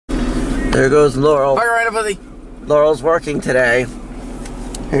There goes Laurel. All right, buddy. Laurel's working today.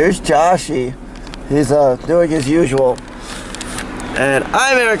 Here's Joshy. He's doing his usual. And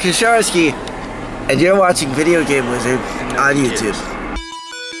I'm Aaron Kosharsky, and you're watching Video Game Wizard on YouTube.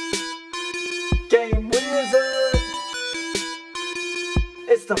 Game Wizard!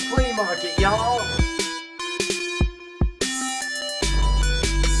 It's the flea market, y'all!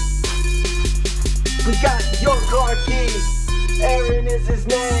 We got your car keys. Aaron is his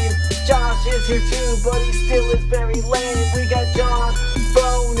name. Josh is here too, but he still is very lame. We got John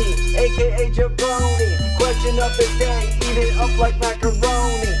Boney, aka Jabroni. Question of the day, eat it up like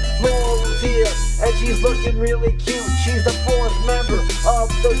macaroni. Laurel's here, and she's looking really cute. She's the fourth member of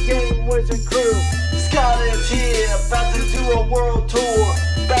the Game Wizard crew. Scott is here, about to do a world tour.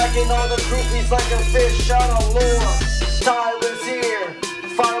 Backing all the groupies like a fish on a lure. Tyler's here,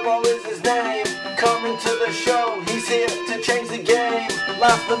 Fireball is his name. Coming to the show, he's here to change the game.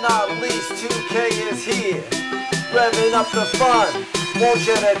 Last but not least, 2K is here, revving up the fun, won't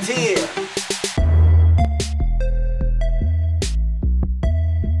shed a tear.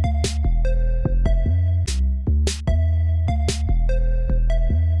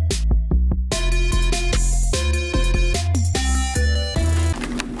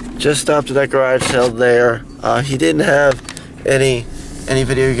 Just stopped at that garage sale there. He didn't have any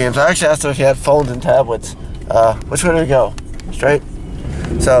video games. I actually asked him if he had phones and tablets. Which way did we go? Straight?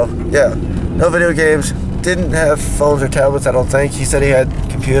 So, yeah. No video games. Didn't have phones or tablets, I don't think. He said he had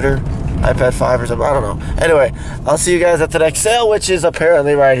computer, iPad 5 or something. I don't know. Anyway, I'll see you guys at the next sale, which is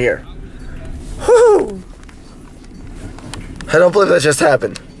apparently right here. Woo! I don't believe that just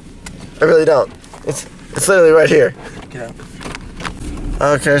happened. I really don't. It's literally right here. Get out.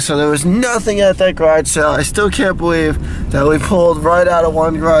 Okay, so there was nothing at that garage sale. I still can't believe that we pulled right out of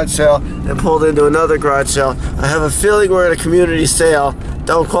one garage sale and pulled into another garage sale. I have a feeling we're at a community sale.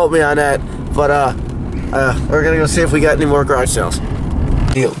 Don't quote me on that, but we're gonna go see if we got any more garage sales.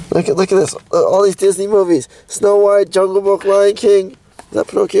 Deal. Look at this. All these Disney movies: Snow White, Jungle Book, Lion King. Is that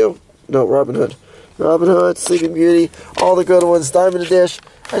Pinocchio? No, Robin Hood. Robin Hood, Sleeping Beauty, all the good ones. Diamond Dish.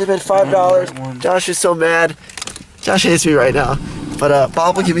 I just paid $5. Josh is so mad. Josh hates me right now. But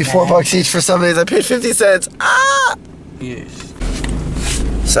Bob will give me $4 each for some days. I paid 50 cents. Ah! Yes.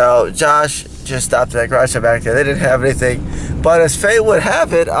 So Josh just stopped at that garage sale back there. They didn't have anything. But as fate would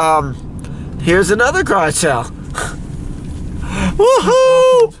have it, here's another garage sale.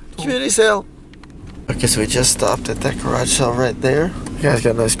 Woohoo! Community sale. Okay, so we just stopped at that garage sale right there. You guys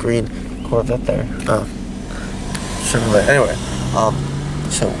got a nice green Corvette there. Oh. Chevrolet. Anyway,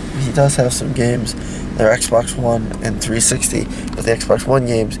 so he does have some games. They're Xbox One and 360. But the Xbox One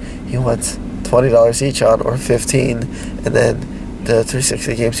games, he wants $20 each on, or $15, and then the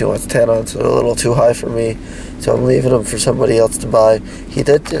 360 games he wants 10 on, so a little too high for me. So I'm leaving them for somebody else to buy. He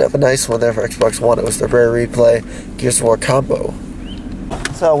did have a nice one there for Xbox One. It was the Rare Replay Gears of War combo.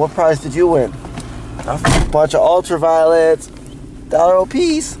 So what prize did you win? A bunch of ultraviolets, $1 a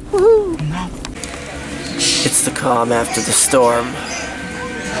piece. Woohoo! It's the calm after the storm.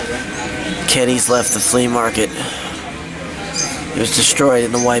 Kenny's left the flea market. He was destroyed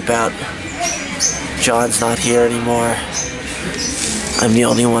in the wipeout. John's not here anymore. I'm the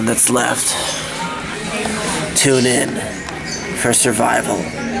only one that's left. Tune in for survival.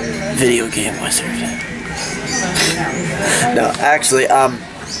 Video Game Wizard. No, actually,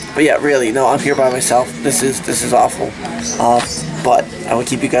 but yeah, really, no, I'm here by myself. This is awful. But I will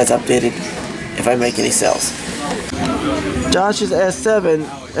keep you guys updated if I make any sales. Josh's S7,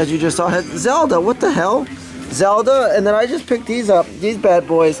 as you just saw, had Zelda. What the hell? Zelda, and then I just picked these up. These bad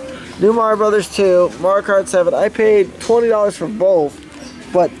boys. New Mario Brothers 2, Mario Kart 7. I paid $20 for both,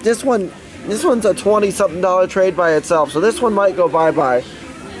 but this one's a $20-something trade by itself. So this one might go bye-bye.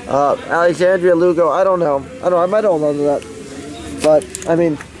 Alexandria Lugo, I don't know. I might hold on to that. But I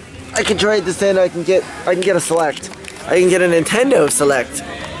mean, I can trade this in. I can get a Select. I can get a Nintendo Select.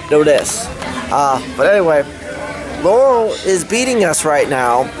 No this. But anyway. Laurel is beating us right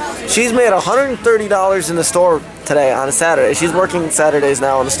now. She's made $130 in the store today on a Saturday. She's working Saturdays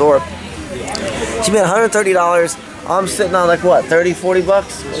now in the store. She made $130. I'm sitting on like what, 30, 40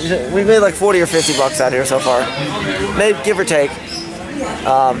 bucks? We made like 40 or 50 bucks out here so far. Maybe give or take.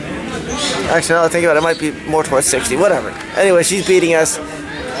 Actually, now that I think about it, it might be more towards 60, whatever. Anyway, she's beating us.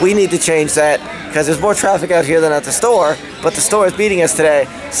 We need to change that because there's more traffic out here than at the store, but the store is beating us today.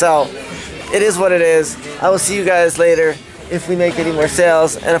 So it is what it is. I will see you guys later if we make any more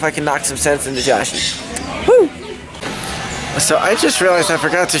sales and if I can knock some sense into Joshy. Woo! So I just realized I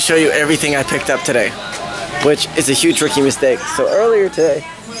forgot to show you everything I picked up today, which is a huge rookie mistake. So earlier today,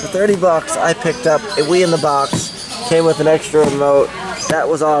 for 30 bucks, I picked up a Wii in the box. Came with an extra remote, That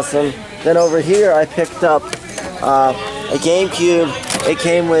was awesome. Then over here I picked up a GameCube. It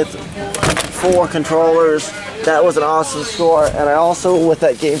came with 4 controllers. That was an awesome store. And I also, with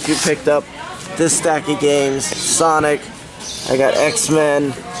that GameCube, picked up this stack of games. Sonic. I got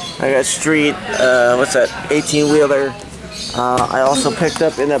X-Men. I got Street. What's that? 18-wheeler. I also picked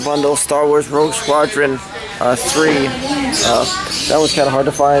up in that bundle Star Wars Rogue Squadron 3. That was kind of hard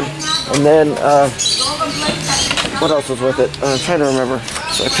to find. And then, what else was with it? I'm trying to remember.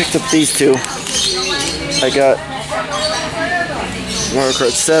 So I picked up these 2. I got Mario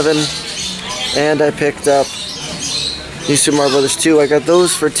Kart 7. And I picked up New Super Mario Brothers 2. I got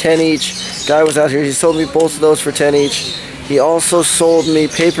those for 10 each. Guy was out here. He sold me both of those for 10 each. He also sold me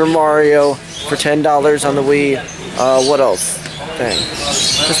Paper Mario for $10 on the Wii. What else? Dang.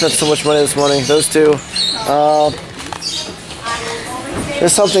 I spent so much money this morning. Those 2.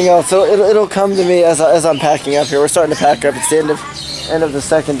 There's something else. So it'll come to me as I'm packing up here. We're starting to pack up. It's the end of the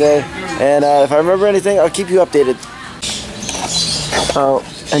second day. And if I remember anything, I'll keep you updated.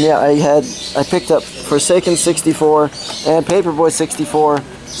 And yeah, I picked up Forsaken 64 and Paperboy 64.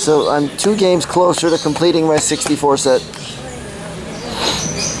 So I'm 2 games closer to completing my 64 set.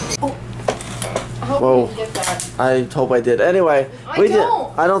 Whoa. I hope I did. Anyway, we did.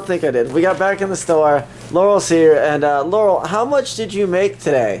 I don't think I did. We got back in the store. Laurel's here, and Laurel, how much did you make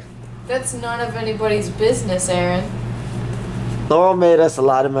today? That's none of anybody's business, Aaron. Laurel made us a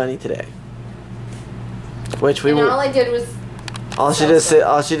lot of money today. Which we. And all I did was. All she did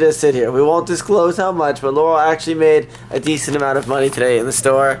sit here. We won't disclose how much, but Laurel actually made a decent amount of money today in the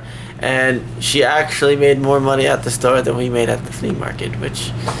store, and she actually made more money at the store than we made at the flea market,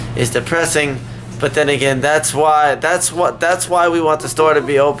 which is depressing. But then again, that's why we want the store to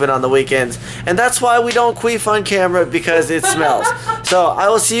be open on the weekends, and that's why we don't queef on camera, because it smells. So I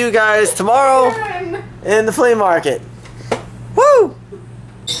will see you guys tomorrow in the flea market. Woo!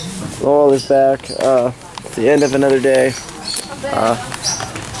 Laurel is back. It's the end of another day.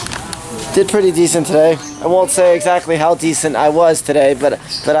 Did pretty decent today. I won't say exactly how decent I was today, but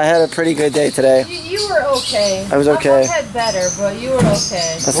I had a pretty good day today. You were okay. I was okay. I had better, but you were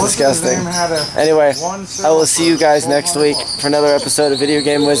okay. That's disgusting. Anyway, I will see you guys next week for another episode of Video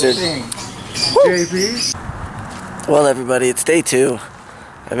Game Wizard. Well, everybody, it's day 2.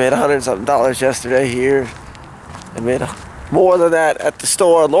 I made $100-something yesterday here. I made more than that at the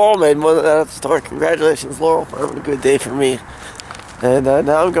store. Laurel made more than that at the store. Congratulations, Laurel, for having a good day for me. And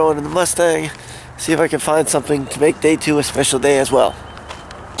now I'm going to the Mustang, see if I can find something to make day 2 a special day as well.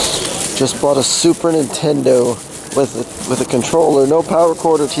 Just bought a Super Nintendo with a controller, no power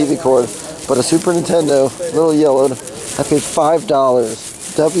cord or TV cord, but a Super Nintendo, little yellowed. I paid $5.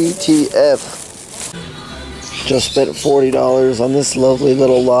 WTF. Just spent $40 on this lovely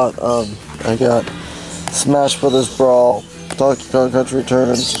little lot. I got Smash Brothers Brawl, Donkey Kong Country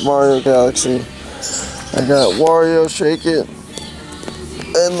Returns, Mario Galaxy. I got Wario Shake It,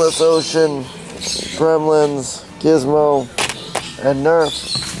 Endless Ocean, Gremlins, Gizmo, and Nerf.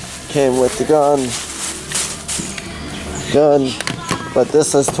 Came with the gun, but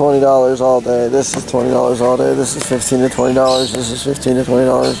this is $20 all day. This is $20 all day. This is $15 to $20. This is $15 to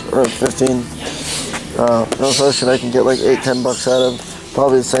 $20, or 15. Endless Ocean I can get like $8-10 out of.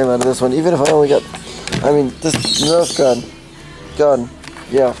 Probably the same out of this one. Even if I only got, I mean, this Nerf gun,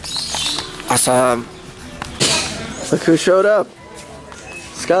 yeah. Awesome. Look who showed up.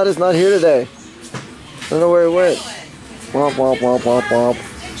 Scott is not here today. I don't know where he went. Womp, womp, womp, womp, womp.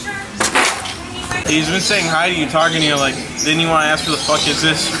 He's been saying hi to you, talking to you like, didn't you want to ask who the fuck is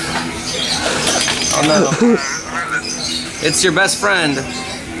this? Oh no. It's your best friend.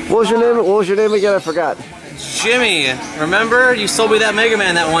 What was your name? What was your name again? I forgot. Jimmy. Remember? You sold me that Mega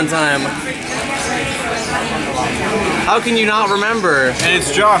Man that one time. How can you not remember? And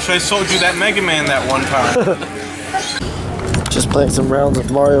it's Josh, I sold you that Mega Man that one time. Just playing some rounds of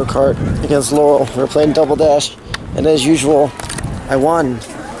Mario Kart against Laurel. We were playing Double Dash, and as usual, I won.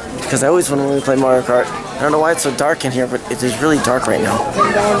 Because I always win when we play Mario Kart. I don't know why it's so dark in here, but it is really dark right now.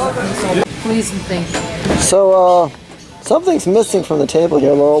 Please and thank you. So, something's missing from the table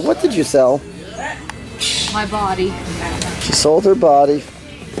here, Laurel. What did you sell? My body. She sold her body.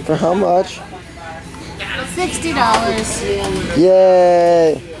 For how much? $60.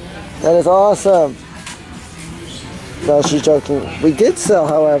 Yay! That is awesome. No, she's joking. We did sell,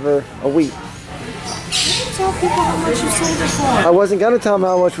 however, a Wii. Tell people how much you sold it for. I wasn't going to tell them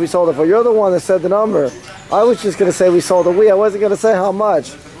how much we sold it for. You're the one that said the number. I was just going to say we sold a Wii. I wasn't going to say how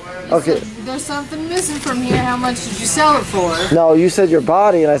much. Okay. There's something missing from here. How much did you sell it for? No, you said your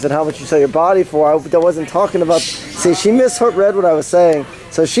body, and I said how much you sell your body for. I wasn't talking about... See, she misread what I was saying.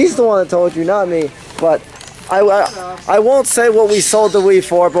 So she's the one that told you, not me. But I won't say what we sold the Wii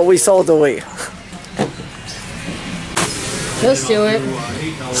for, but we sold the Wii. Let's do it.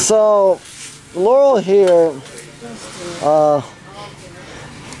 So, Laurel here,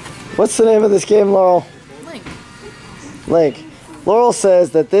 what's the name of this game, Laurel? Link. Laurel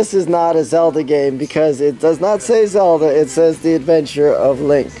says that this is not a Zelda game because it does not say Zelda, it says The Adventure of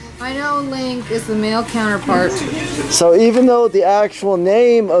Link. I know Link is the male counterpart. So even though the actual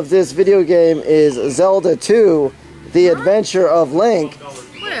name of this video game is Zelda 2, The Adventure of Link,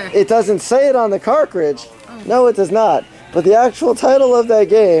 Where? it doesn't say it on the cartridge. No, it does not. But the actual title of that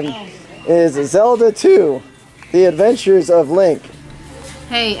game is Zelda 2, The Adventures of Link.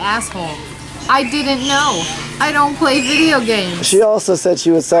 Hey, asshole. I didn't know. I don't play video games. She also said she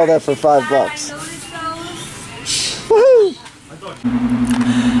would sell that for $5. Woohoo!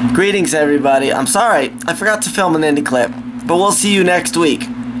 Greetings, everybody. I'm sorry, I forgot to film an indie clip, but we'll see you next week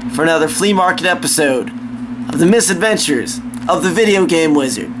for another flea market episode of the Misadventures of the Video Game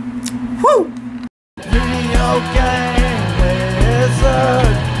Wizard. Woo! Video Game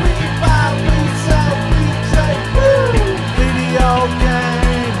Wizard. We buy, we sell, we trade. Woo! Video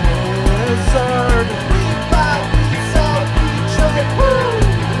Game Wizard. We buy, we sell, we trade. Woo!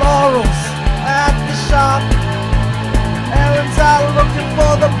 Laurels at the shop. Aaron's out looking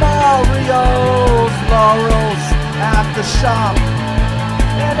for the Marios. Laurels at the shop.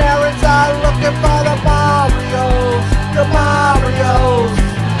 And Aaron's out looking for the Marios. The Marios.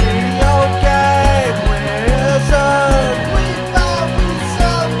 Video Game Wizard. We buy, we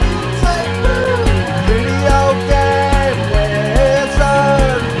sell, we trade. Woo! Video Game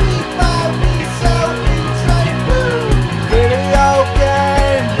Wizard. We buy, we sell, we trade. Woo! Video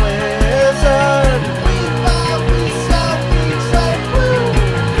Game Wizard. We buy, we sell, we trade. Woo!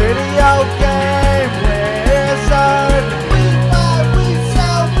 Video Game Wizard. We buy, we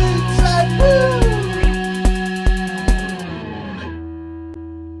sell, we trade. Woo!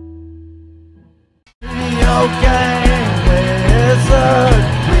 Video Game Wizard.